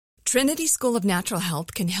Trinity School of Natural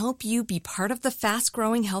Health can help you be part of the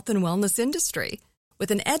fast-growing health and wellness industry.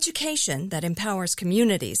 With an education that empowers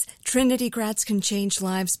communities, Trinity grads can change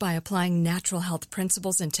lives by applying natural health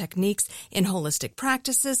principles and techniques in holistic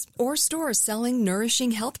practices or stores selling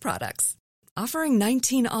nourishing health products. Offering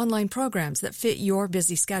 19 online programs that fit your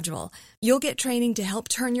busy schedule, you'll get training to help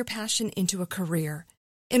turn your passion into a career.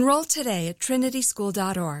 Enroll today at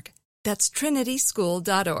trinityschool.org. That's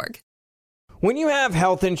trinityschool.org. When you have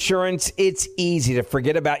health insurance, it's easy to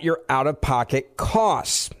forget about your out-of-pocket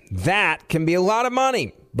costs. That can be a lot of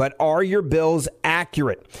money, but are your bills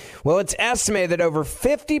accurate? Well, it's estimated that over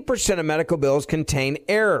 50% of medical bills contain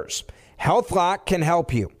errors. HealthLock can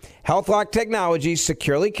help you. HealthLock technology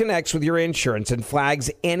securely connects with your insurance and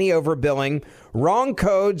flags any overbilling, wrong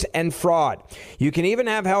codes, and fraud. You can even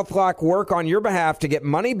have HealthLock work on your behalf to get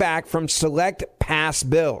money back from select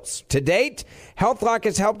past bills. To date, HealthLock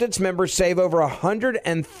has helped its members save over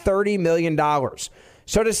 $130 million.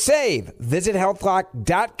 So to save, visit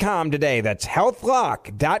healthlock.com today. That's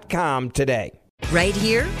healthlock.com today. Right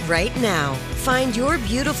here, right now. Find your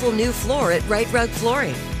beautiful new floor at Right Rug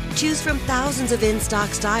Flooring. Choose from thousands of in-stock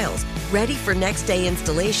styles, ready for next day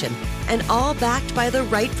installation, and all backed by the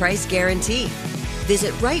right price guarantee.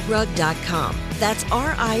 Visit rightrug.com. That's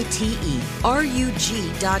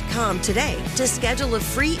RITERUG.com today to schedule a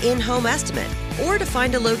free in-home estimate or to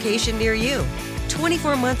find a location near you.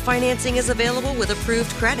 24-month financing is available with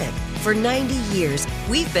approved credit. For 90 years,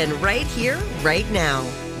 we've been right here, right now.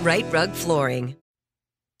 Right Rug Flooring.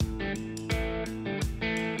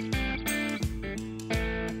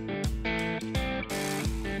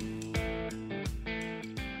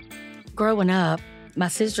 Growing up, my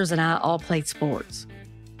sisters and I all played sports.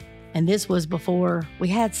 And this was before we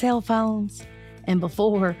had cell phones and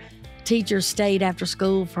before teachers stayed after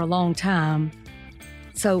school for a long time.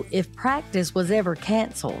 So if practice was ever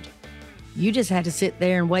canceled, you just had to sit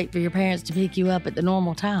there and wait for your parents to pick you up at the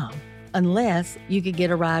normal time, unless you could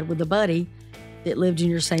get a ride with a buddy that lived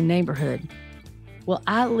in your same neighborhood. Well,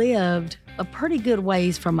 I lived a pretty good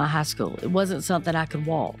ways from my high school. It wasn't something I could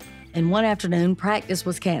walk. And one afternoon, practice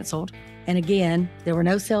was canceled. And again, there were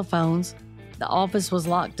no cell phones. The office was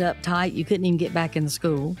locked up tight. You couldn't even get back in the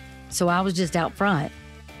school. So I was just out front.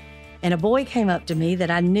 And a boy came up to me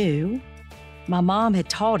that I knew. My mom had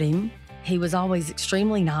taught him. He was always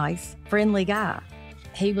extremely nice, friendly guy.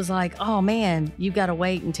 He was like, oh man, you got to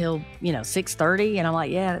wait until, 6:30. And I'm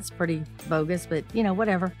like, yeah, that's pretty bogus, but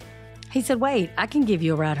whatever. He said, wait, I can give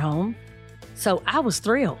you a ride home. So I was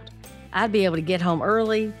thrilled. I'd be able to get home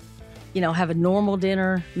early, have a normal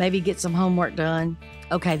dinner, maybe get some homework done.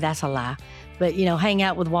 Okay, that's a lie. But, hang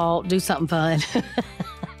out with Walt, do something fun.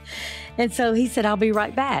 And so he said, I'll be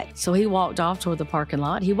right back. So he walked off toward the parking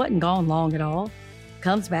lot. He wasn't gone long at all.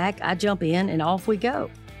 Comes back, I jump in, and off we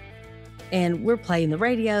go. And we're playing the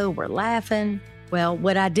radio, we're laughing. Well,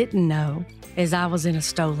 what I didn't know is I was in a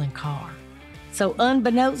stolen car. So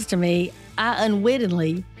unbeknownst to me, I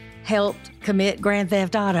unwittingly helped commit grand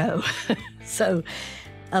theft auto. So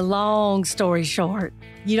a long story short,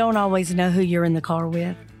 you don't always know who you're in the car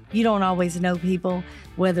with. You don't always know people,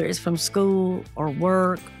 whether it's from school or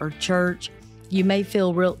work or church. You may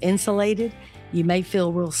feel real insulated. You may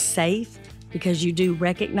feel real safe because you do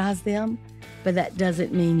recognize them, but that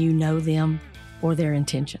doesn't mean you know them or their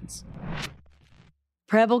intentions.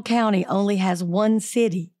 Preble County only has one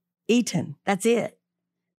city, Eaton. That's it.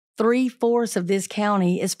 3/4 of this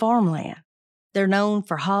county is farmland. They're known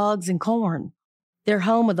for hogs and corn. They're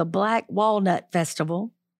home of the Black Walnut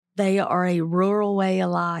Festival. They are a rural way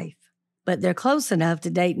of life, but they're close enough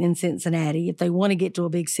to Dayton and Cincinnati. If they want to get to a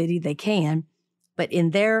big city, they can. But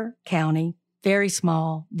in their county, very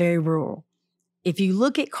small, very rural. If you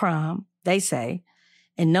look at crime, they say,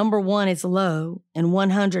 and number 1 is low and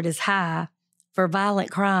 100 is high, for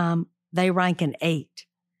violent crime, they rank an 8.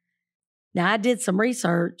 Now, I did some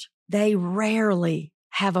research. They rarely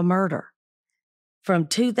have a murder. From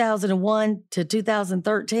 2001 to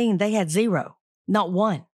 2013, they had 0, not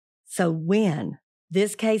 1. So when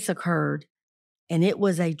this case occurred and it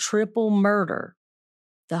was a triple murder,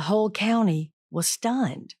 the whole county was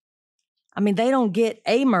stunned. I mean, they don't get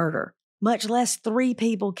a murder, much less 3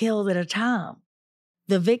 people killed at a time.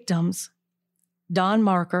 The victims, Donnie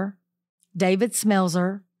Marker, David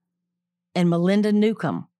Smelser, and Melinda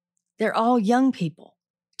Newcomb, they're all young people.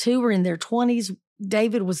 2 were in their 20s.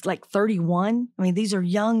 David was like 31. I mean, these are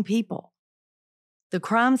young people. The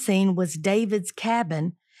crime scene was David's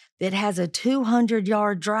cabin that has a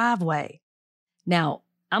 200-yard driveway. Now,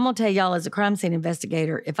 I'm going to tell y'all as a crime scene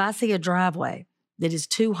investigator, if I see a driveway that is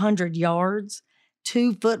 200 yards,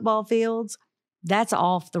 2 football fields, that's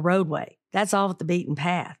off the roadway. That's off the beaten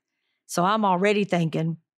path. So I'm already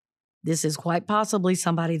thinking this is quite possibly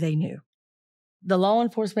somebody they knew. The law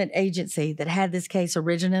enforcement agency that had this case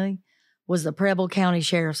originally was the Preble County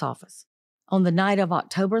Sheriff's Office. On the night of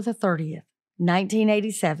October the 30th,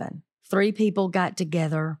 1987, 3 people got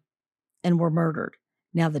together and were murdered.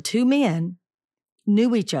 Now, the 2 men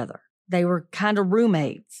knew each other. They were kind of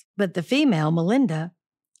roommates. But the female, Melinda,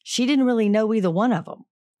 she didn't really know either one of them.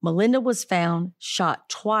 Melinda was found shot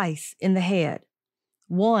twice in the head.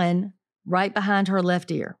 One right behind her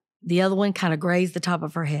left ear. The other one kind of grazed the top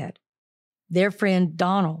of her head. Their friend,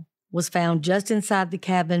 Donald, was found just inside the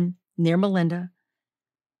cabin near Melinda,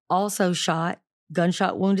 also shot,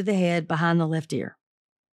 gunshot wound to the head behind the left ear.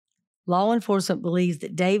 Law enforcement believes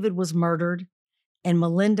that David was murdered and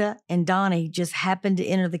Melinda and Donnie just happened to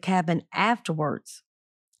enter the cabin afterwards,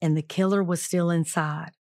 and the killer was still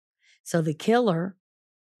inside. So the killer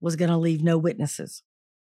was going to leave no witnesses.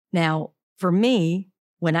 Now, for me,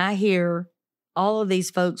 when I hear all of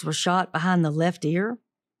these folks were shot behind the left ear,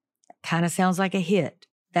 kind of sounds like a hit.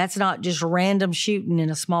 That's not just random shooting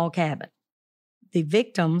in a small cabin. The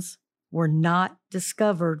victims were not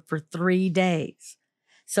discovered for 3 days.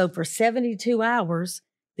 So for 72 hours,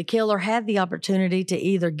 the killer had the opportunity to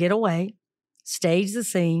either get away, stage the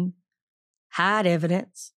scene, hide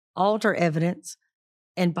evidence, alter evidence,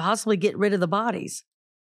 and possibly get rid of the bodies.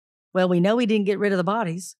 Well, we know he didn't get rid of the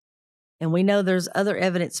bodies, and we know there's other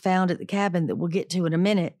evidence found at the cabin that we'll get to in a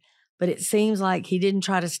minute, but it seems like he didn't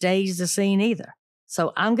try to stage the scene either.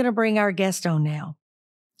 So I'm going to bring our guest on now.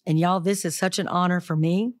 And y'all, this is such an honor for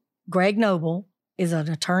me. Greg Noble is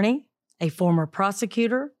an attorney, a former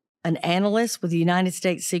prosecutor, an analyst with the United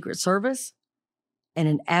States Secret Service, and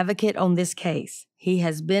an advocate on this case. He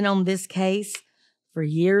has been on this case for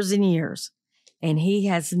years and years, and he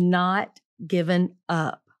has not given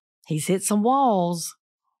up. He's hit some walls,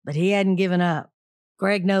 but he hadn't given up.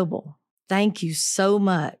 Greg Noble, thank you so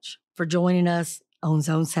much for joining us on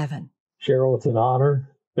Zone 7. Sheryl, it's an honor.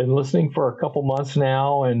 Been listening for a couple months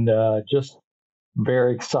now, and just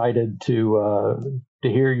very excited to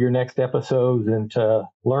hear your next episodes and to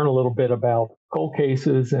learn a little bit about cold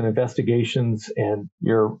cases and investigations, and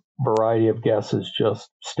your variety of guests is just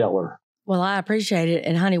stellar. Well, I appreciate it.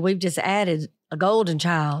 And honey, we've just added a golden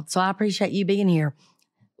child. So I appreciate you being here.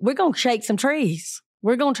 We're going to shake some trees.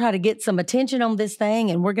 We're going to try to get some attention on this thing,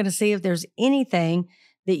 and we're going to see if there's anything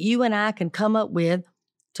that you and I can come up with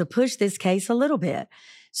to push this case a little bit.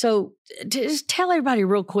 So just tell everybody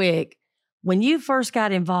real quick, when you first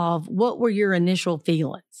got involved, what were your initial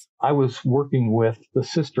feelings? I was working with the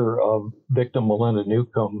sister of victim Melinda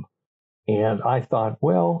Newcomb, and I thought,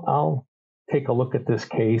 well, I'll take a look at this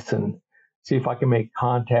case and see if I can make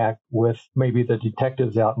contact with maybe the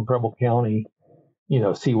detectives out in Preble County,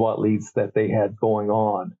 see what leads that they had going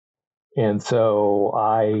on. And so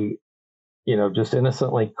I, just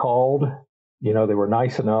innocently called. They were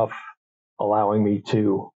nice enough allowing me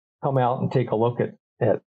to come out and take a look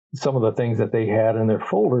at some of the things that they had in their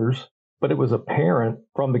folders. But it was apparent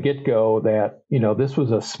from the get-go that, this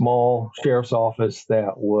was a small sheriff's office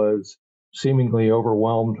that was seemingly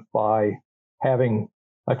overwhelmed by having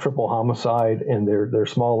a triple homicide in their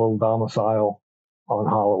small little domicile on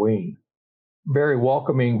Halloween. Very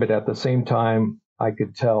welcoming, but at the same time, I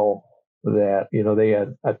could tell that, they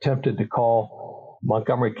had attempted to call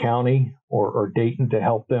Montgomery County or Dayton to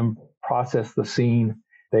help them process the scene.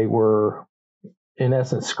 They were, in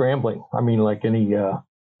essence, scrambling. I mean, like any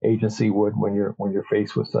agency would when you're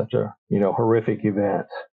faced with such a horrific event.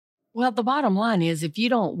 Well, the bottom line is, if you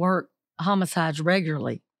don't work homicides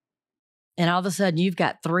regularly, and all of a sudden you've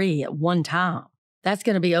got 3 at one time, that's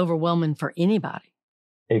going to be overwhelming for anybody.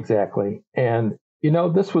 Exactly. And,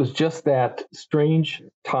 this was just that strange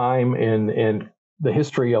time in the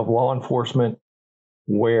history of law enforcement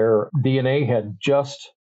where DNA had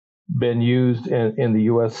just been used in the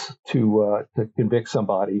U.S. to convict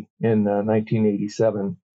somebody in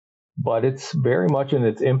 1987, but it's very much in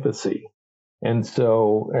its infancy. And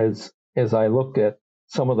so as I looked at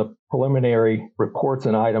some of the preliminary reports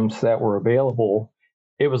and items that were available,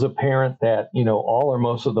 it was apparent that, all or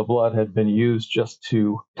most of the blood had been used just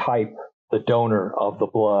to type the donor of the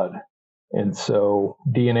blood. And so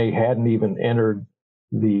DNA hadn't even entered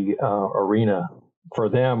the arena for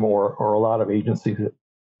them or a lot of agencies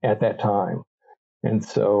at that time. And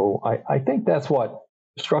so I think that's what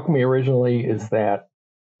struck me originally, is that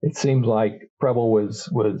it seems like Preble was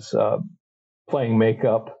playing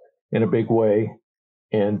makeup in a big way.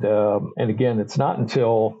 And again, it's not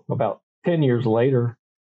until about 10 years later,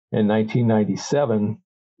 in 1997,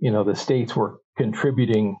 the states were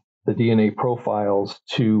contributing the DNA profiles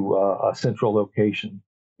to a central location.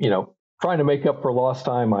 trying to make up for lost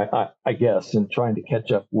time, I guess, and trying to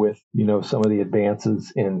catch up with, some of the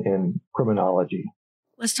advances in criminology.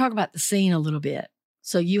 Let's talk about the scene a little bit.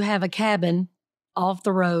 So you have a cabin off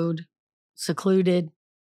the road, secluded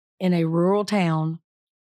in a rural town,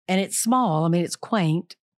 and it's small. I mean, it's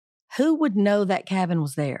quaint. Who would know that cabin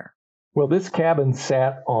was there? Well, this cabin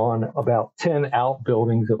sat on about 10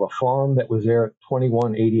 outbuildings of a farm that was there at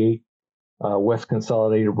 2188 West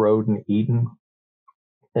Consolidated Road in Eaton.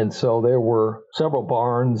 And so there were several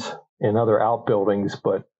barns and other outbuildings,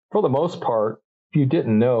 but for the most part, if you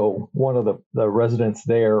didn't know one of the residents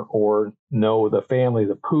there or know the family,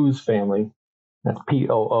 the Poos family, that's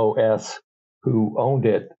Poos, who owned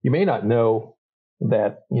it, you may not know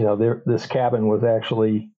that, this cabin was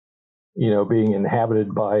actually being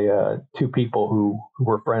inhabited by two people who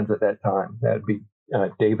were friends at that time. That'd be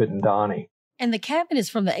David and Donnie. And the cabin is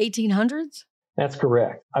from the 1800s? That's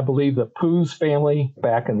correct. I believe the Poos family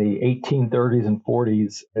back in the 1830s and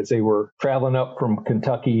 40s, as they were traveling up from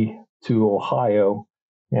Kentucky to Ohio,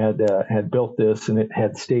 had built this, and it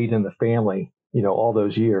had stayed in the family, all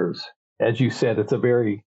those years. As you said, it's a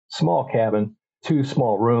very small cabin, 2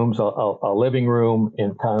 small rooms, a living room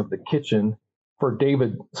and kind of the kitchen. For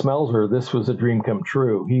David Smelser, this was a dream come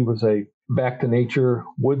true. He was a back to nature,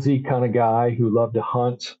 woodsy kind of guy who loved to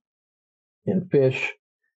hunt and fish.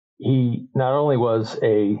 He not only was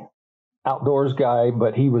a outdoors guy,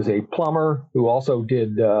 but he was a plumber who also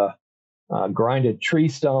did grinded tree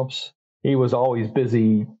stumps. He was always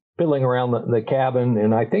busy fiddling around the cabin,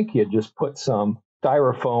 and I think he had just put some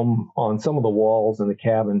styrofoam on some of the walls in the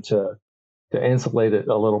cabin to insulate it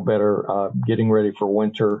a little better, getting ready for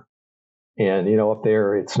winter. And, up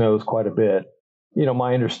there, it snows quite a bit.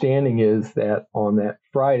 My understanding is that on that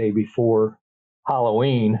Friday before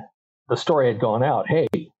Halloween, the story had gone out, hey,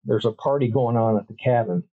 there's a party going on at the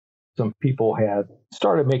cabin. Some people had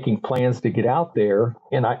started making plans to get out there.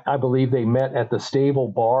 And I believe they met at the Stable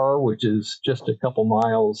Bar, which is just a couple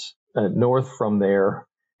miles north from there.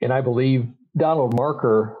 And I believe Donnie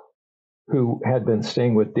Marker, who had been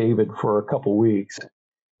staying with David for a couple weeks,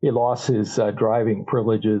 he lost his driving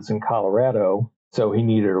privileges in Colorado, so he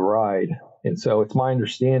needed a ride. And so it's my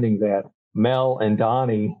understanding that Mel and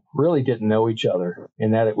Donnie really didn't know each other,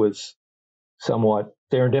 and that it was somewhat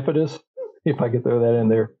serendipitous, if I could throw that in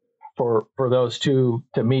there, for those two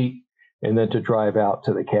to meet and then to drive out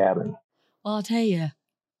to the cabin. Well, I'll tell you,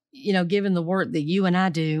 given the work that you and I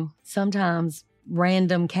do, sometimes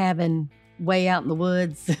random cabin way out in the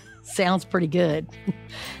woods sounds pretty good.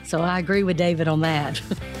 So I agree with David on that.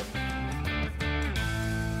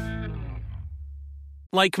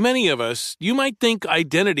 Like many of us, you might think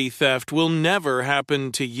identity theft will never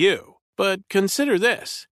happen to you. But consider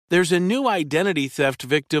this. There's a new identity theft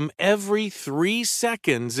victim every 3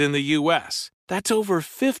 seconds in the U.S. That's over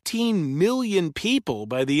 15 million people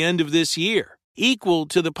by the end of this year, equal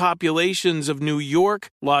to the populations of New York,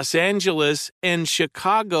 Los Angeles, and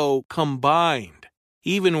Chicago combined.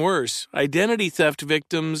 Even worse, identity theft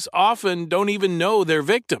victims often don't even know they're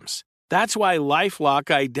victims. That's why LifeLock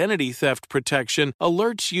Identity Theft Protection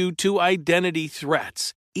alerts you to identity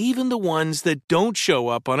threats, even the ones that don't show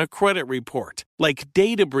up on a credit report, like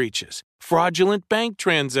data breaches, fraudulent bank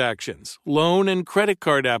transactions, loan and credit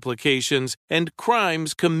card applications, and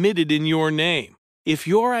crimes committed in your name. If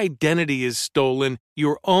your identity is stolen,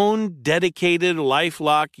 your own dedicated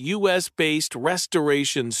LifeLock U.S.-based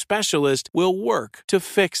restoration specialist will work to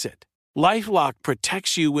fix it. LifeLock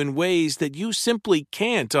protects you in ways that you simply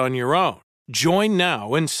can't on your own. Join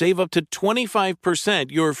now and save up to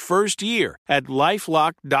 25% your first year at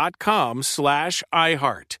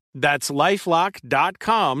LifeLock.com/iHeart. That's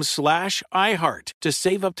LifeLock.com/iHeart to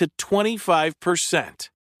save up to 25%.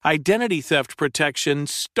 Identity theft protection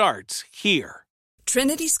starts here.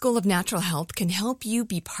 Trinity School of Natural Health can help you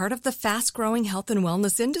be part of the fast-growing health and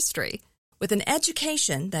wellness industry. With an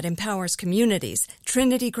education that empowers communities,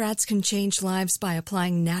 Trinity grads can change lives by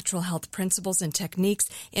applying natural health principles and techniques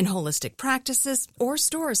in holistic practices or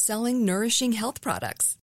stores selling nourishing health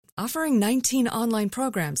products. Offering 19 online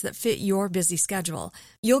programs that fit your busy schedule,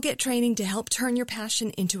 you'll get training to help turn your passion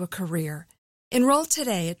into a career. Enroll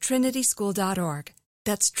today at trinityschool.org.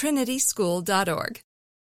 That's trinityschool.org.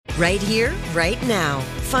 Right here, right now.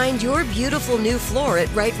 Find your beautiful new floor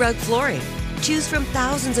at Right Rug Flooring. Choose from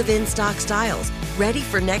thousands of in-stock styles, ready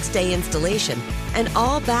for next day installation, and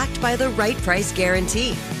all backed by the right price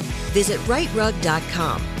guarantee. Visit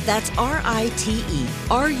rightrug.com. That's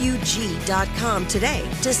RITERUG.com today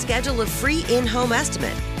to schedule a free in-home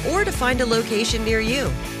estimate or to find a location near you.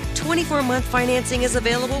 24-month financing is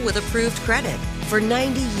available with approved credit. For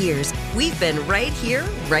 90 years, we've been right here,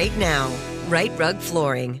 right now. Right Rug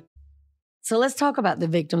Flooring. So let's talk about the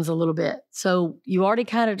victims a little bit. So you already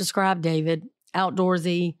kind of described David,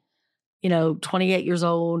 outdoorsy, 28 years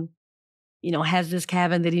old, has this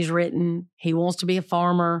cabin that he's written. He wants to be a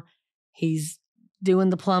farmer. He's doing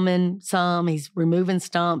the plumbing some. He's removing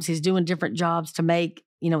stumps. He's doing different jobs to make,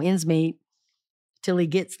 ends meet till he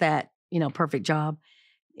gets that, perfect job.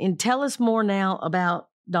 And tell us more now about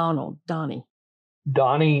Donnie.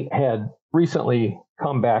 Donnie had recently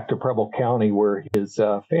come back to Preble County where his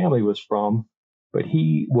family was from, but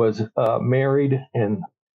he was married and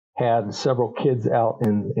had several kids out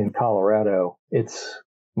in Colorado. It's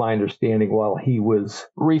my understanding while he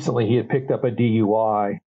had picked up a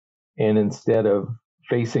DUI, and instead of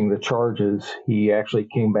facing the charges, he actually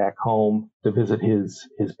came back home to visit his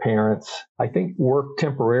parents. I think worked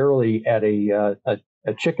temporarily at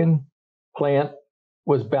a chicken plant,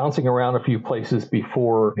 was bouncing around a few places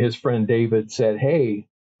before his friend David said, "Hey,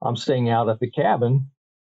 I'm staying out at the cabin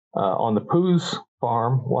on the Poos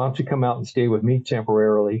farm. Why don't you come out and stay with me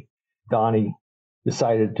temporarily?" Donnie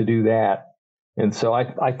decided to do that. And so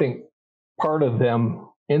I think part of them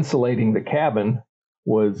insulating the cabin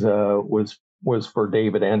was for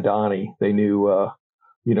David and Donnie. They knew,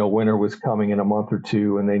 winter was coming in a month or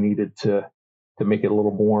two, and they needed to make it a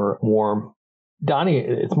little more warm. Donnie,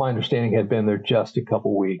 it's my understanding, had been there just a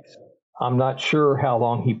couple weeks. I'm not sure how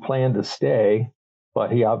long he planned to stay,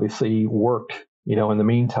 but he obviously worked, in the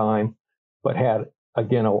meantime, but had,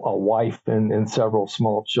 again, a wife and several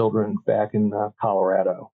small children back in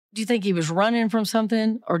Colorado. Do you think he was running from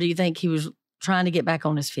something, or do you think he was trying to get back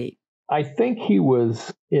on his feet? I think he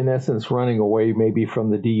was, in essence, running away maybe from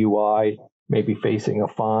the DUI, maybe facing a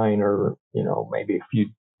fine or, maybe a few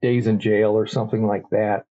days in jail or something like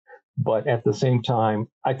that. But at the same time,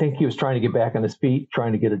 I think he was trying to get back on his feet,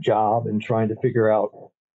 trying to get a job and trying to figure out,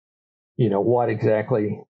 what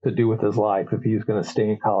exactly to do with his life, if he was going to stay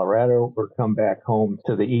in Colorado or come back home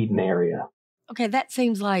to the Eaton area. Okay, that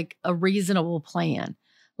seems like a reasonable plan.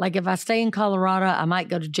 Like if I stay in Colorado, I might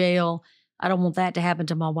go to jail. I don't want that to happen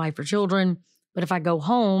to my wife or children. But if I go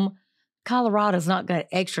home, Colorado's not going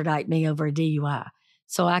to extradite me over a DUI.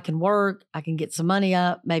 So I can work, I can get some money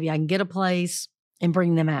up, maybe I can get a place and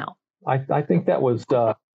bring them out. I think that was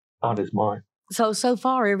on his mind. So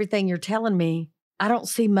far, everything you're telling me, I don't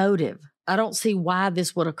see motive. I don't see why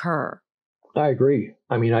this would occur. I agree.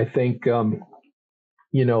 I mean, I think,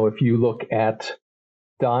 if you look at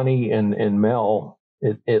Donnie and Mel,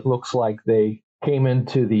 it looks like they came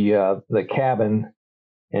into the cabin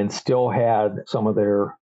and still had some of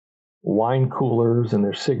their wine coolers and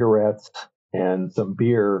their cigarettes and some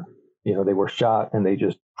beer. They were shot and they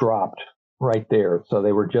just dropped right there. So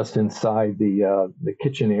they were just inside the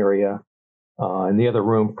kitchen area in the other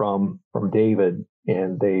room from David,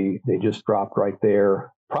 and they just dropped right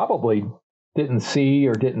there. Probably didn't see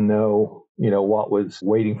or didn't know, what was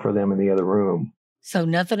waiting for them in the other room. So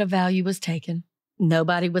nothing of value was taken.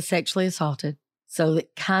 Nobody was sexually assaulted. So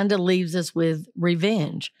it kind of leaves us with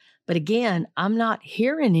revenge. But again, I'm not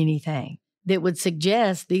hearing anything that would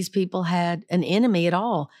suggest these people had an enemy at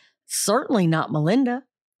all. Certainly not Melinda.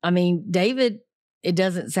 I mean, David, it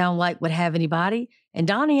doesn't sound like would have anybody. And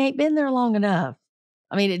Donnie ain't been there long enough.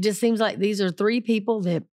 I mean, it just seems like these are three people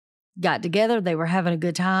that got together. They were having a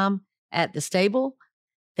good time at the stable.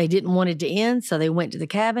 They didn't want it to end, so they went to the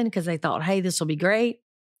cabin because they thought, hey, this will be great.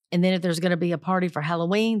 And then if there's going to be a party for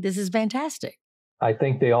Halloween, this is fantastic. I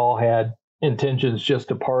think they all had intentions just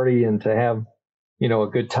to party and to have, a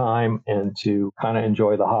good time and to kind of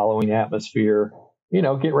enjoy the Halloween atmosphere,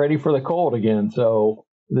 get ready for the cold again. So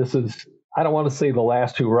this is, I don't want to say the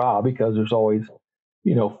last hurrah because there's always,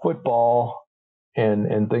 football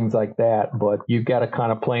and things like that. But you've got to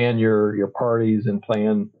kind of plan your parties and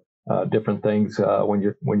plan different things when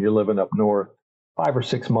you're living up north. 5 or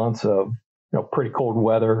 6 months of pretty cold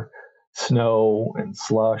weather, snow and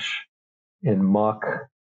slush and muck,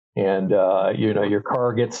 and your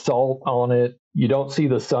car gets salt on it. You don't see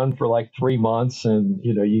the sun for like 3 months, and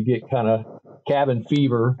you get kind of cabin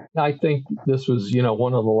fever. I think this was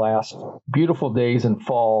one of the last beautiful days in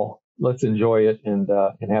fall. Let's enjoy it and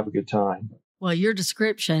have a good time. Well, your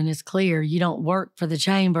description is clear. You don't work for the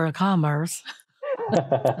Chamber of Commerce.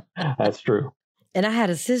 That's true. And I had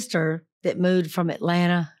a sister that moved from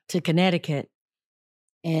Atlanta to Connecticut,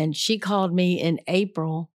 and she called me in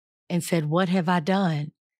April and said, "What have I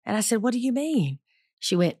done?" And I said, "What do you mean?"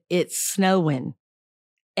 She went, "It's snowing."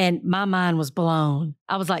 And my mind was blown.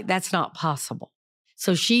 I was like, that's not possible.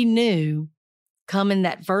 So she knew coming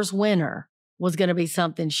that first winter was going to be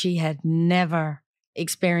something she had never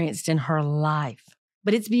experienced in her life.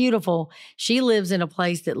 But it's beautiful. She lives in a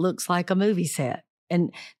place that looks like a movie set.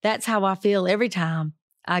 And that's how I feel every time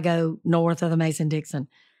I go north of the Mason-Dixon.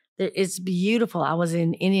 It's beautiful. I was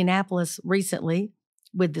in Indianapolis recently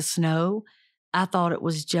with the snow. I thought it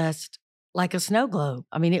was just like a snow globe.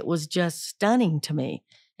 I mean, it was just stunning to me.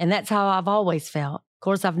 And that's how I've always felt. Of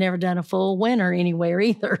course, I've never done a full winter anywhere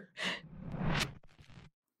either.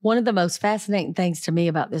 One of the most fascinating things to me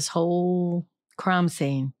about this whole crime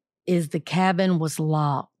scene is the cabin was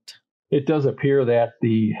locked. It does appear that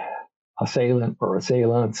the assailant or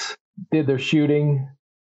assailants did their shooting,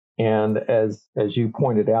 and as you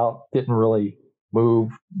pointed out, didn't really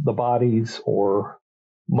move the bodies or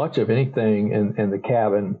much of anything in the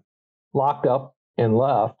cabin, locked up and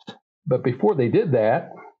left. But before they did that,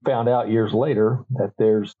 found out years later that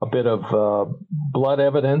there's a bit of blood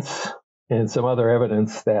evidence and some other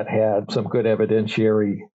evidence that had some good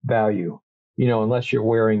evidentiary value. You know, unless you're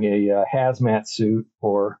wearing a hazmat suit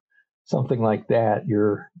or something like that,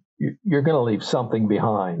 you're going to leave something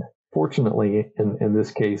behind. Fortunately, in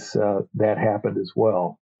this case, that happened as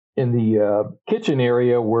well. In the kitchen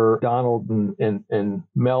area where Donald and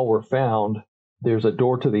Mel were found, there's a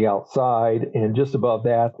door to the outside, and just above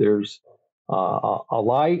that, there's a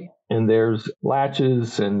light, and there's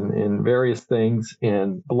latches and various things,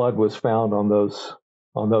 and blood was found on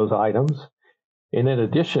those items. And in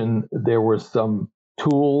addition, there were some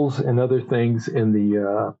tools and other things in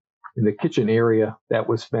the kitchen area that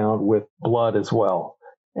was found with blood as well,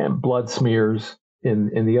 and blood smears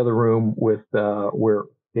in the other room with where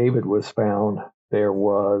David was found. There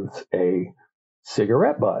was a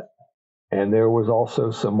cigarette butt, and there was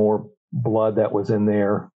also some more blood that was in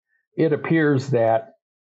there. It appears that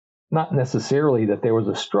not necessarily that there was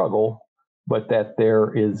a struggle, but that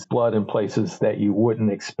there is blood in places that you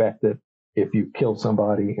wouldn't expect it if you killed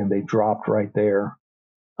somebody and they dropped right there.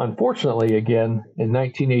 Unfortunately, again, in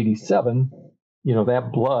 1987, you know,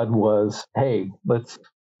 that blood was, hey, let's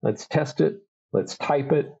test it, let's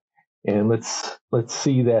type it, and let's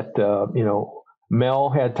see that, you know, Mel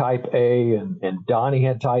had type A and Donnie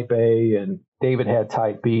had type A and David had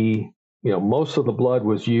type B. You know, most of the blood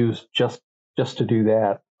was used just to do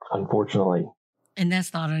that, unfortunately. And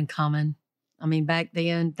that's not uncommon. I mean, back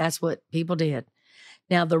then, that's what people did.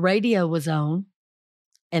 Now, the radio was on,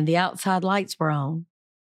 and the outside lights were on,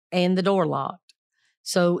 and the door locked.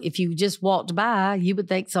 So if you just walked by, you would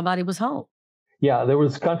think somebody was home. Yeah, there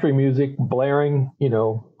was country music blaring, you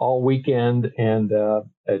know, all weekend. And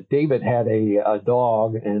David had a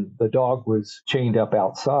dog, and the dog was chained up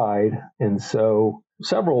outside. And so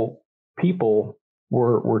several people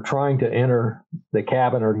were trying to enter the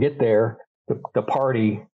cabin or get there, the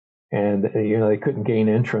party, and, you know, they couldn't gain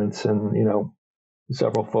entrance. And, you know,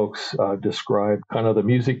 several folks described kind of the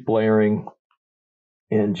music blaring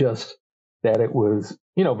and just that it was,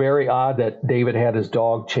 you know, very odd that David had his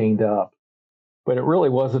dog chained up. But it really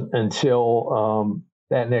wasn't until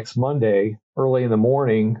that next Monday, early in the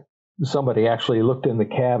morning, somebody actually looked in the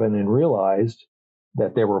cabin and realized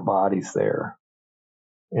that there were bodies there.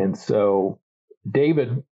 And so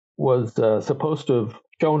David was supposed to have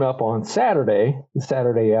shown up on Saturday, the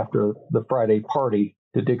Saturday after the Friday party,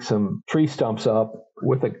 to dig some tree stumps up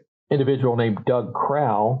with an individual named Doug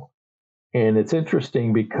Crow. And it's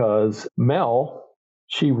interesting because Mel,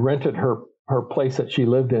 she rented her place that she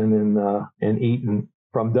lived in Eaton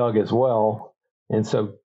from Doug as well. And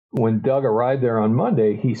so when Doug arrived there on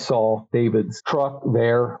Monday, he saw David's truck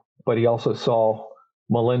there, but he also saw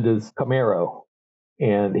Melinda's Camaro.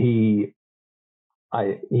 And he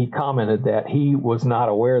commented that he was not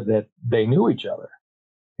aware that they knew each other.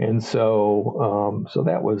 And so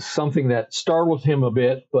that was something that startled him a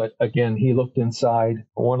bit. But again, he looked inside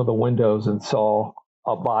one of the windows and saw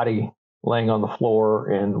a body laying on the floor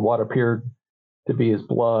and what appeared to be his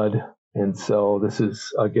blood. And so this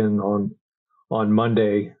is again on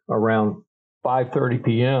Monday around 5:30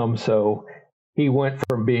 p.m. So he went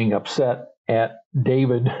from being upset at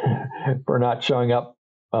David for not showing up,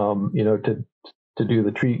 you know, to do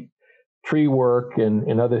the tree work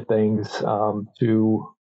and other things,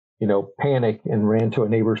 to, you know, panic and ran to a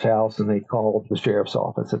neighbor's house, and they called the sheriff's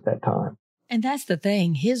office at that time. And that's the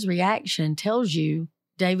thing. His reaction tells you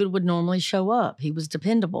David would normally show up. He was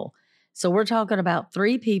dependable. So we're talking about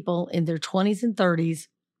 3 people in their 20s and 30s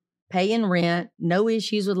paying rent, no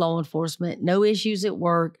issues with law enforcement, no issues at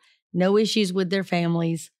work, no issues with their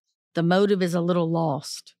families. The motive is a little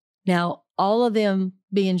lost. Now, all of them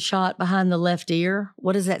being shot behind the left ear,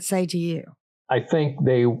 what does that say to you? I think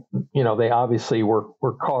they obviously were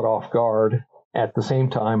caught off guard. At the same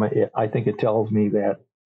time, I think it tells me that,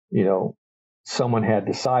 you know, someone had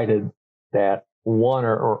decided that one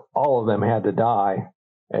or all of them had to die.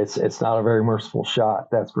 It's not a very merciful shot,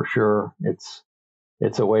 that's for sure. It's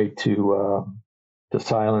a way to to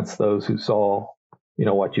silence those who saw,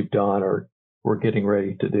 what you've done or were getting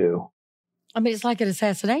ready to do. I mean, it's like an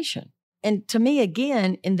assassination. And to me,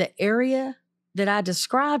 again, in the area that I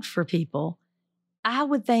described for people, I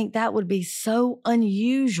would think that would be so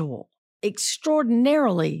unusual,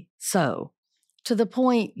 extraordinarily so, to the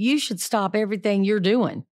point you should stop everything you're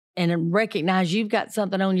doing and recognize you've got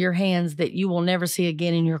something on your hands that you will never see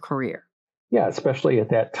again in your career. Yeah, especially at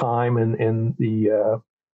that time in the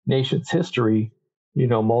nation's history,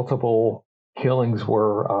 multiple killings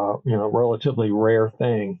were, relatively rare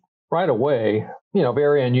thing. Right away,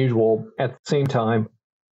 very unusual. At the same time,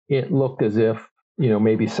 it looked as if,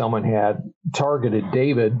 maybe someone had targeted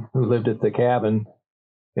David, who lived at the cabin,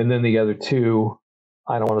 and then the other two,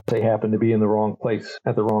 I don't want to say happened to be in the wrong place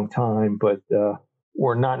at the wrong time, but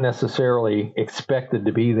were not necessarily expected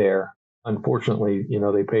to be there. Unfortunately,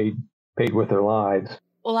 they paid with their lives.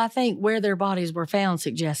 Well, I think where their bodies were found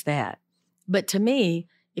suggests that. But to me,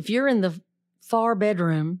 if you're in the far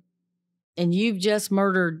bedroom and you've just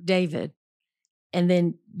murdered David, and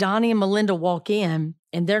then Donnie and Melinda walk in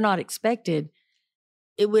and they're not expected,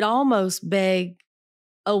 it would almost beg,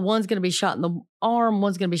 one's going to be shot in the arm,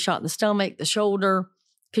 one's going to be shot in the stomach, the shoulder,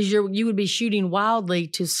 because you would be shooting wildly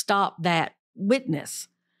to stop that witness.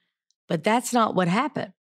 But that's not what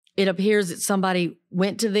happened. It appears that somebody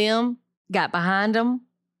went to them, got behind them,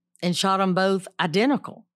 and shot them both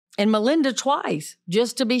identical. And Melinda twice,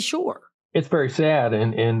 just to be sure. It's very sad.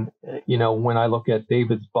 And when I look at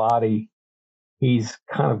David's body, he's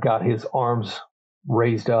kind of got his arms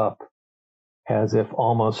raised up as if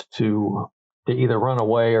almost to either run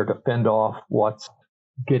away or to fend off what's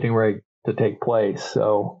getting ready to take place.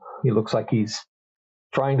 So he looks like he's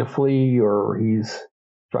trying to flee, or he's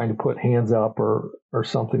trying to put hands up or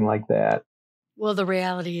something like that. Well, the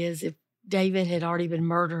reality is if David had already been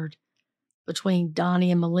murdered, between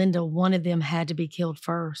Donnie and Melinda, one of them had to be killed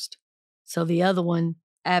first. So the other one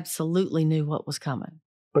absolutely knew what was coming.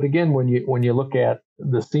 But again, when you look at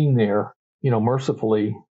the scene there,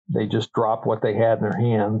 mercifully, they just dropped what they had in their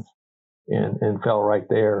hands and fell right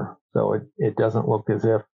there. So it doesn't look as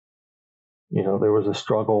if, there was a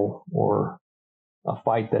struggle or a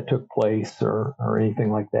fight that took place or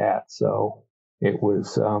anything like that. So it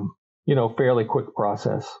was, fairly quick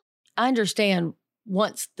process. I understand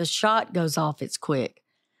once the shot goes off, it's quick.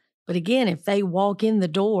 But again, if they walk in the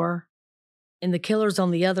door and the killer's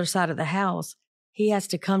on the other side of the house, he has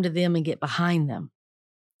to come to them and get behind them.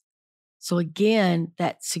 So again,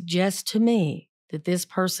 that suggests to me that this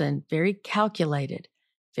person very calculated,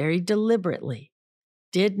 very deliberately,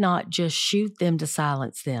 did not just shoot them to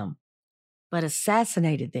silence them, but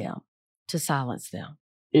assassinated them to silence them.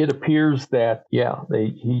 It appears that,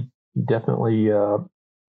 he definitely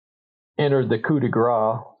entered the coup de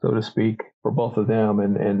grace, so to speak, for both of them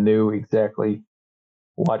and knew exactly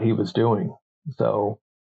what he was doing. So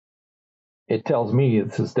it tells me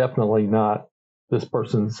this is definitely not this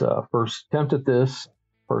person's first attempt at this,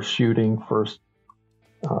 first shooting, first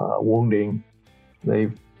wounding.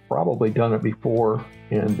 They've probably done it before,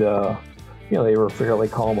 and they were fairly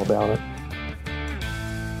calm about it.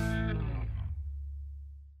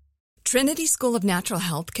 Trinity School of Natural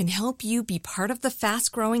Health can help you be part of the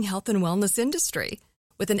fast-growing health and wellness industry.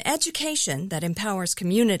 With an education that empowers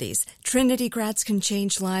communities, Trinity grads can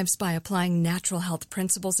change lives by applying natural health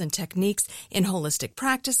principles and techniques in holistic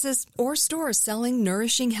practices or stores selling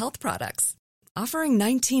nourishing health products. Offering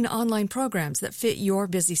 19 online programs that fit your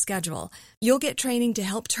busy schedule, you'll get training to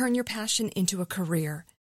help turn your passion into a career.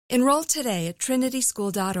 Enroll today at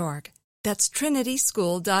trinityschool.org. That's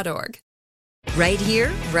trinityschool.org. Right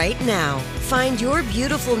here, right now. Find your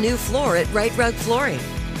beautiful new floor at Right Rug Flooring.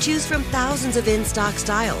 Choose from thousands of in-stock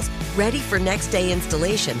styles, ready for next day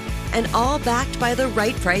installation, and all backed by the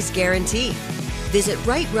right price guarantee. Visit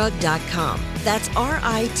rightrug.com. That's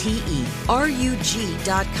RITERUG.com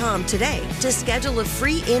today to schedule a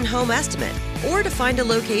free in-home estimate or to find a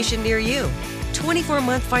location near you.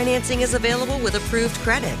 24-month financing is available with approved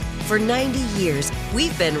credit. For 90 years,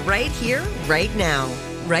 we've been right here, right now.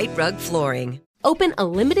 Right Rug Flooring. Open a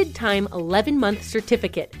limited-time 11-month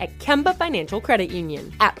certificate at Kemba Financial Credit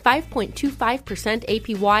Union. At 5.25%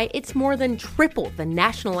 APY, it's more than triple the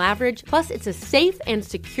national average, plus it's a safe and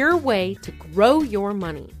secure way to grow your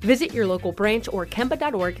money. Visit your local branch or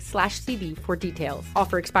kemba.org/CD for details.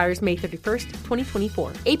 Offer expires May 31st,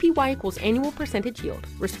 2024. APY equals annual percentage yield.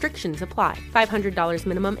 Restrictions apply. $500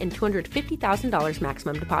 minimum and $250,000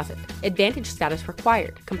 maximum deposit. Advantage status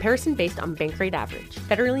required. Comparison based on bank rate average.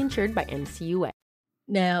 Federally insured by NCUA.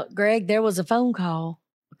 Now, Greg, there was a phone call,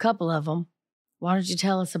 a couple of them. Why don't you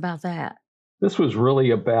tell us about that? This was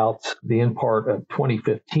really about the end part of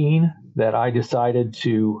 2015 that I decided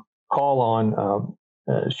to call on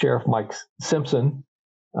Sheriff Mike Simpson,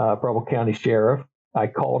 Preble County Sheriff. I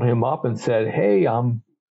called him up and said, hey, I'm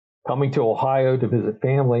coming to Ohio to visit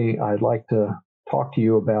family. I'd like to talk to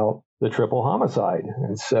you about the triple homicide.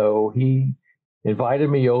 And so he invited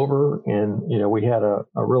me over, and, we had a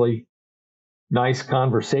really nice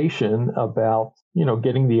conversation about,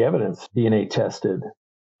 getting the evidence DNA tested.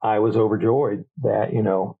 I was overjoyed that,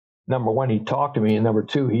 number one, he'd talk to me, and number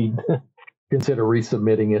two, he'd consider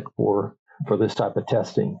resubmitting it for this type of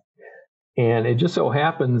testing. And it just so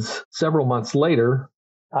happens several months later,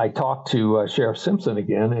 I talked to Sheriff Simpson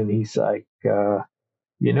again, and he's like,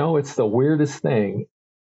 it's the weirdest thing.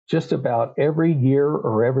 Just about every year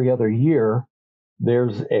or every other year,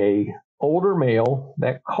 there's a older male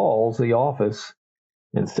that calls the office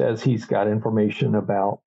and says he's got information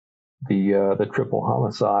about the triple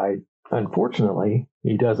homicide. Unfortunately,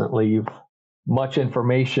 he doesn't leave much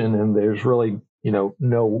information, and there's really,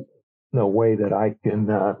 no way that I can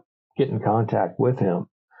get in contact with him.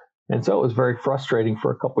 And so it was very frustrating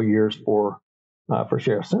for a couple of years for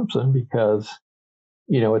Sheriff Simpson, because,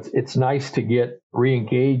 it's nice to get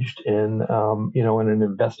reengaged in, in an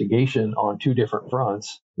investigation on two different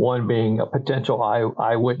fronts. One being a potential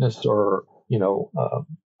eyewitness or,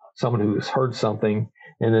 someone who's heard something,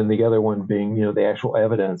 and then the other one being, the actual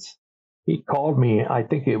evidence. He called me, I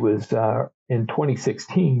think it was in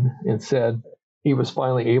 2016, and said he was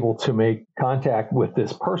finally able to make contact with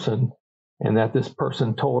this person, and that this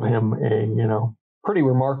person told him a, pretty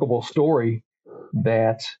remarkable story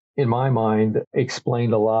that, in my mind,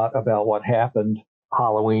 explained a lot about what happened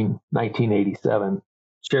Halloween 1987.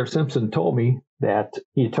 Sheriff Simpson told me that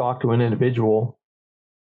he talked to an individual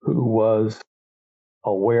who was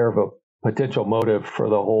aware of a potential motive for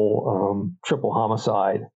the whole triple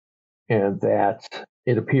homicide, and that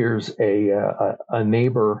it appears a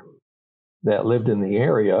neighbor that lived in the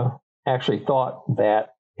area actually thought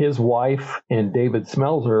that his wife and David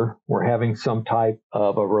Smelser were having some type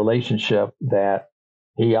of a relationship that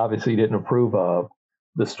he obviously didn't approve of.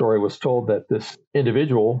 The story was told that this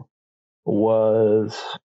individual was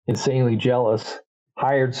insanely jealous,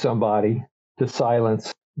 hired somebody to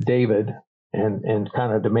silence David and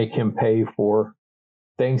kind of to make him pay for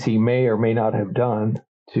things he may or may not have done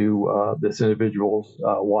to this individual's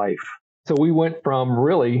wife. So we went from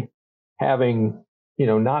really having,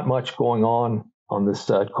 not much going on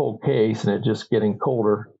this cold case, and it just getting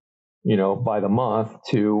colder, by the month,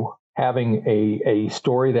 to having a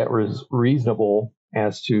story that was reasonable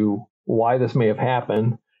as to why this may have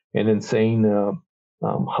happened, an insane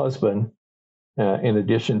husband, in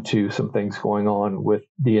addition to some things going on with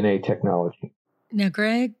DNA technology. Now,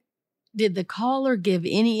 Greg, did the caller give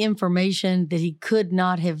any information that he could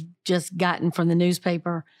not have just gotten from the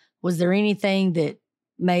newspaper? Was there anything that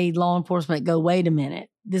made law enforcement go, wait a minute,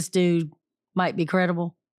 this dude might be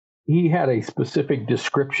credible? He had a specific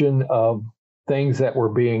description of things that were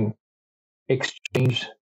being exchanged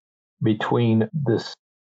between this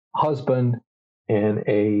husband and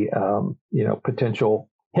a potential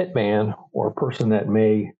hitman or person that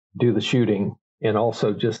may do the shooting, and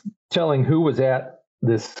also just telling who was at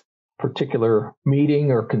this particular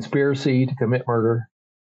meeting or conspiracy to commit murder,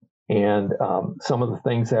 and some of the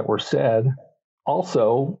things that were said.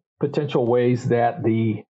 Also, potential ways that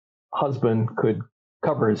the husband could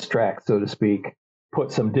cover his tracks, so to speak,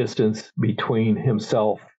 put some distance between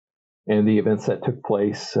himself and the events that took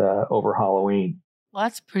place over Halloween. Well,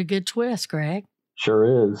 that's a pretty good twist, Greg.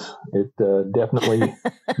 Sure is. It definitely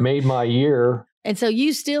made my year. And so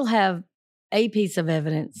you still have a piece of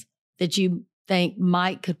evidence that you think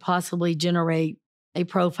Mike could possibly generate a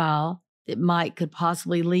profile, that Mike could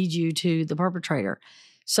possibly lead you to the perpetrator.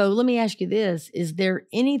 So let me ask you this. Is there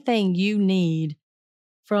anything you need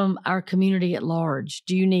from our community at large?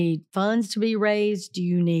 Do you need funds to be raised? Do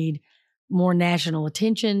you need more national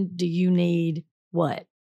attention? Do you need what?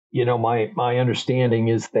 My understanding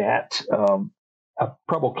is that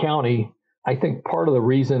Preble County, I think part of the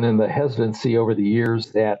reason and the hesitancy over the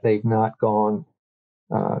years that they've not gone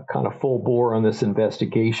kind of full bore on this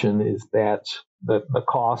investigation is that the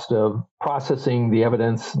cost of processing the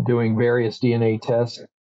evidence, doing various DNA tests,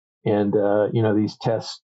 and these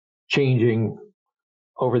tests changing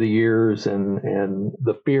over the years, and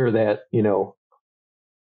the fear that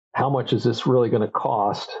how much is this really going to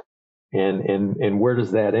cost, and where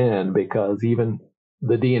does that end? Because even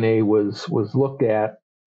the DNA was looked at,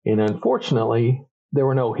 and unfortunately there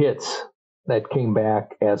were no hits that came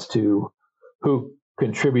back as to who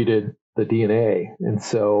contributed the DNA. And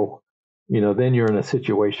so, then you're in a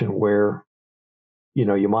situation where,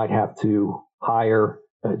 you might have to hire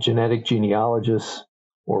genetic genealogists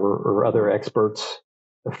or other experts.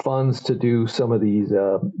 The funds to do some of these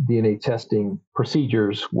DNA testing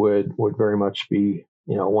procedures would very much be,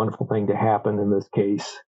 a wonderful thing to happen in this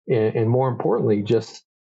case. And more importantly, just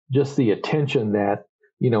the attention that,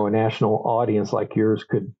 a national audience like yours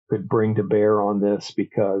could bring to bear on this,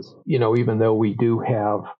 because, even though we do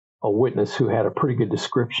have a witness who had a pretty good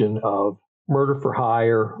description of murder for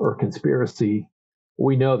hire or conspiracy,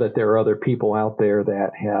 we know that there are other people out there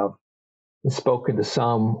that have spoken to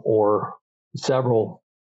some or several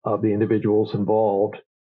of the individuals involved,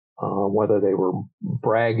 whether they were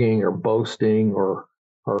bragging or boasting or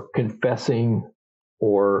confessing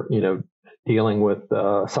or, dealing with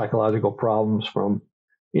psychological problems from,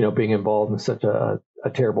 being involved in such a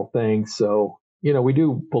terrible thing. So, we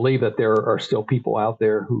do believe that there are still people out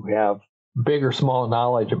there who have big or small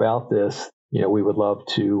knowledge about this. We would love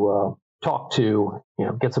to talk to,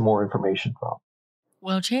 get some more information from.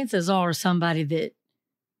 Well, chances are somebody that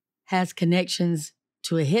has connections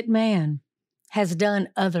to a hitman has done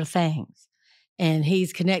other things. And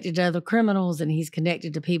he's connected to other criminals, and he's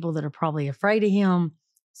connected to people that are probably afraid of him.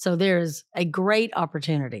 So there's a great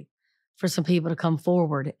opportunity for some people to come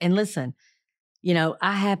forward. And listen,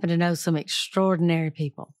 I happen to know some extraordinary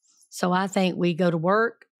people. So I think we go to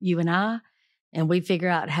work, you and I, and we figure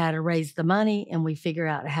out how to raise the money, and we figure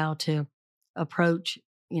out how to approach,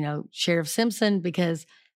 Sheriff Simpson, because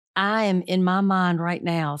I am in my mind right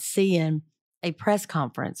now seeing a press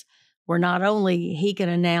conference where not only he can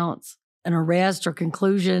announce an arrest or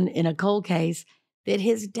conclusion in a cold case that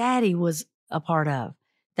his daddy was a part of.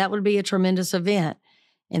 That would be a tremendous event.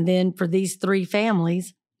 And then for these three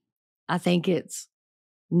families, I think it's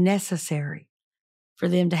necessary for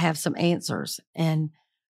them to have some answers. And,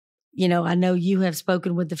 I know you have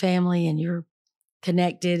spoken with the family and you're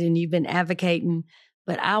connected and you've been advocating,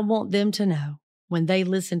 but I want them to know when they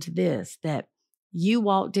listen to this that you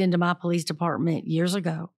walked into my police department years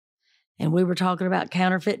ago and we were talking about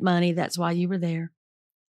counterfeit money. That's why you were there.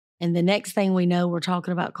 And the next thing we know, we're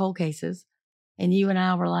talking about cold cases. And you and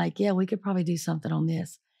I were like, yeah, we could probably do something on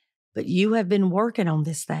this. But you have been working on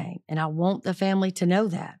this thing. And I want the family to know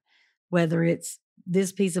that, whether it's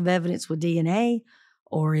this piece of evidence with DNA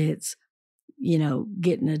or it's,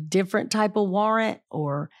 getting a different type of warrant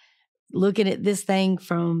or looking at this thing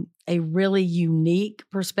from a really unique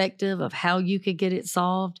perspective of how you could get it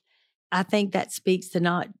solved. I think that speaks to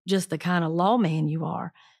not just the kind of lawman you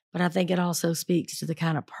are, but I think it also speaks to the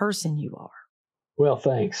kind of person you are. Well,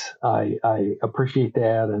 thanks. I appreciate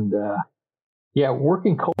that. And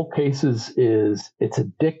working cold cases it's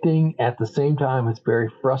addicting. At the same time, it's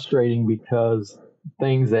very frustrating because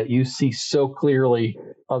things that you see so clearly,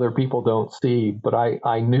 other people don't see. But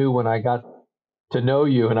I knew when I got to know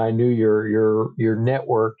you and I knew your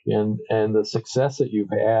network and the success that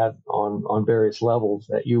you've had on various levels,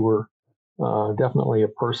 that you were definitely a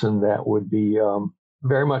person that would be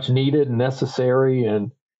very much needed and necessary,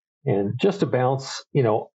 and just to bounce,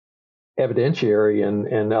 evidentiary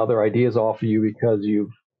and other ideas off of you, because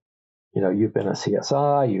you've been a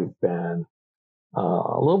CSI, you've been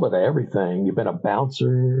a little bit of everything. You've been a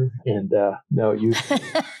bouncer, and you.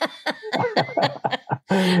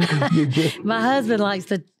 My husband likes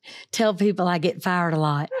to tell people I get fired a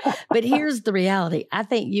lot. But here's the reality. I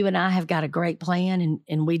think you and I have got a great plan,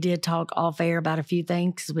 and we did talk off air about a few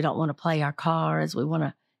things because we don't want to play our cards. We want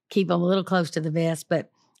to keep them a little close to the vest. But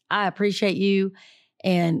I appreciate you,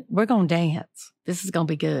 and we're going to dance. This is going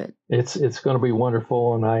to be good. It's going to be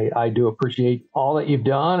wonderful, and I do appreciate all that you've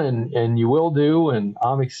done and you will do, and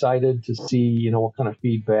I'm excited to see what kind of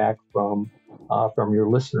feedback from your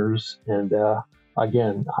listeners. And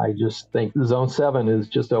again, I just think Zone 7 is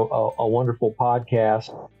just a wonderful podcast,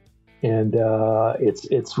 and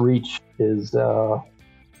its reach is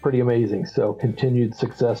pretty amazing. So continued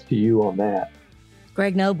success to you on that.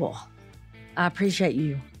 Greg Noble, I appreciate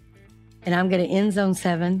you. And I'm going to end Zone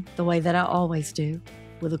 7 the way that I always do,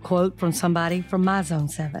 with a quote from somebody from my Zone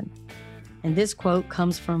 7. And this quote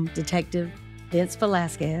comes from Detective Vince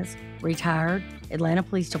Velasquez, retired Atlanta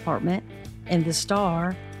Police Department, and the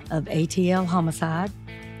star of ATL Homicide.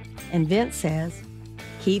 And Vince says,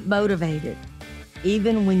 "Keep motivated.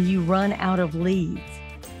 Even when you run out of leads,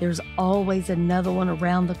 there's always another one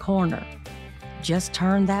around the corner. Just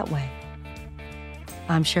turn that way."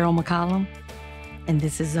 I'm Sheryl McCollum, and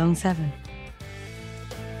this is Zone 7.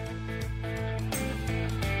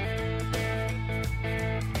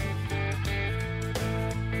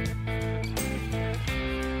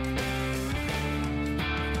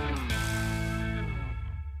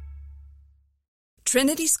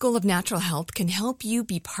 Trinity School of Natural Health can help you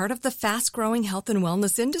be part of the fast-growing health and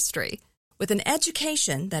wellness industry. With an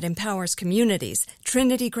education that empowers communities,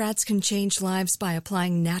 Trinity grads can change lives by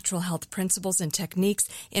applying natural health principles and techniques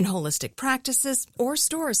in holistic practices or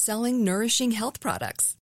stores selling nourishing health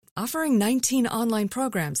products. Offering 19 online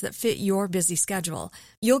programs that fit your busy schedule,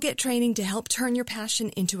 you'll get training to help turn your passion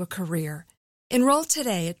into a career. Enroll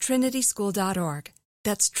today at trinityschool.org.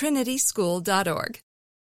 That's trinityschool.org.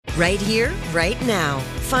 Right here, right now.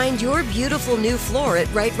 Find your beautiful new floor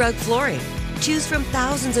at Right Rug Flooring. Choose from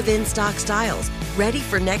thousands of in-stock styles, ready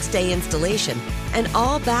for next day installation, and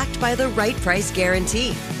all backed by the right price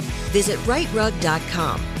guarantee. Visit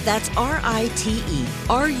rightrug.com. That's RITERUG.com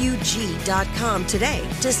today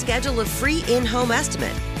to schedule a free in-home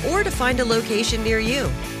estimate or to find a location near you.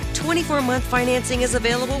 24-month financing is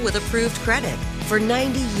available with approved credit. For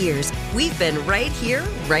 90 years, we've been right here,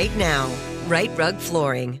 right now. Right Rug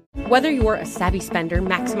Flooring. Whether you're a savvy spender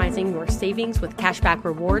maximizing your savings with cashback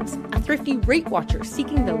rewards, a thrifty rate watcher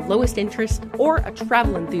seeking the lowest interest, or a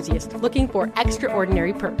travel enthusiast looking for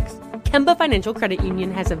extraordinary perks, Kemba Financial Credit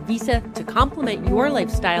Union has a visa to complement your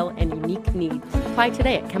lifestyle and unique needs. Apply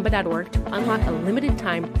today at Kemba.org to unlock a limited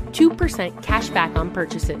time 2% cash back on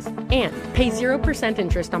purchases and pay 0%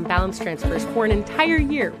 interest on balance transfers for an entire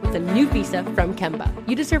year with a new visa from Kemba.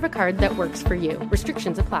 You deserve a card that works for you.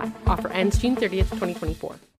 Restrictions apply. Offer ends June 30th, 2024.